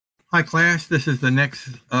Hi class, this is the next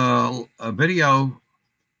video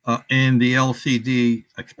in the LCD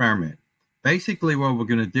experiment. Basically what we're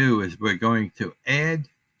going to do is we're going to add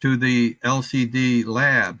to the LCD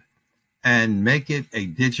lab and make it a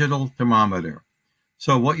digital thermometer.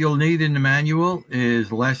 So what you'll need in the manual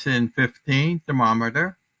is lesson 15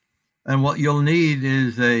 thermometer, and what you'll need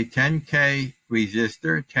is a 10K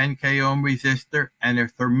resistor, 10K ohm resistor, and a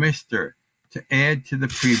thermistor to add to the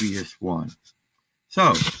previous one.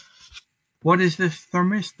 So what is this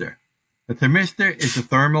thermistor? A thermistor is a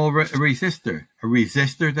thermal resistor, a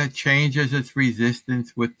resistor that changes its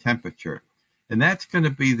resistance with temperature. And that's going to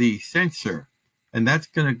be the sensor, and that's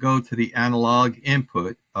going to go to the analog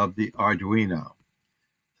input of the Arduino.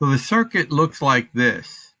 So the circuit looks like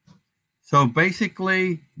this. So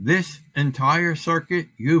basically, this entire circuit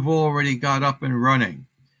you've already got up and running.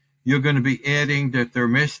 You're going to be adding the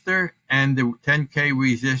thermistor and the 10K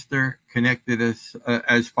resistor connected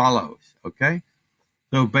as follows, okay?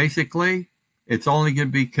 So basically, it's only going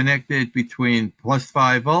to be connected between plus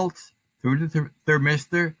 5 volts through the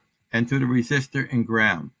thermistor and to the resistor and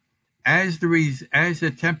ground. As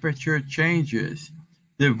the temperature changes,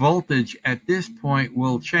 the voltage at this point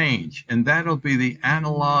will change, and that'll be the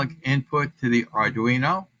analog input to the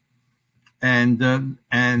Arduino. And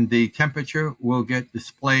the temperature will get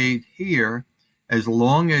displayed here as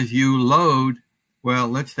long as you load. Well,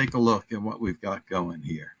 let's take a look at what we've got going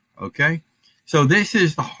here, okay? So this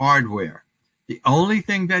is the hardware. The only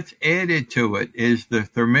thing that's added to it is the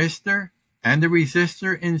thermistor and the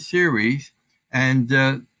resistor in series, and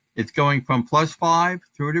it's going from plus 5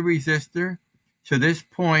 through the resistor to this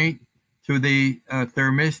point to the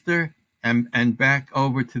thermistor and back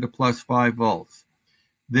over to the plus 5 volts.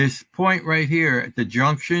 This point right here at the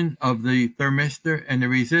junction of the thermistor and the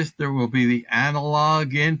resistor will be the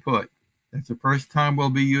analog input. That's the first time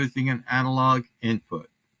we'll be using an analog input,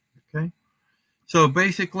 okay? So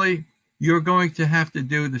basically, you're going to have to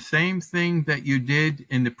do the same thing that you did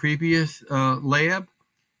in the previous lab.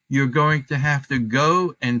 You're going to have to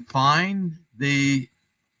go and find this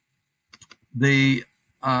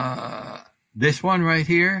one right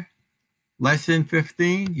here, lesson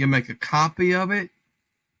 15. You make a copy of it.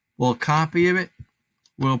 We'll copy it,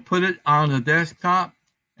 we'll put it on the desktop,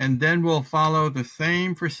 and then we'll follow the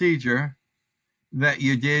same procedure that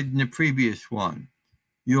you did in the previous one.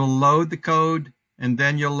 You'll load the code, and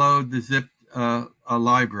then you'll load the zipped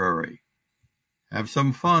library. Have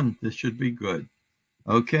some fun. This should be good.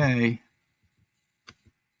 Okay.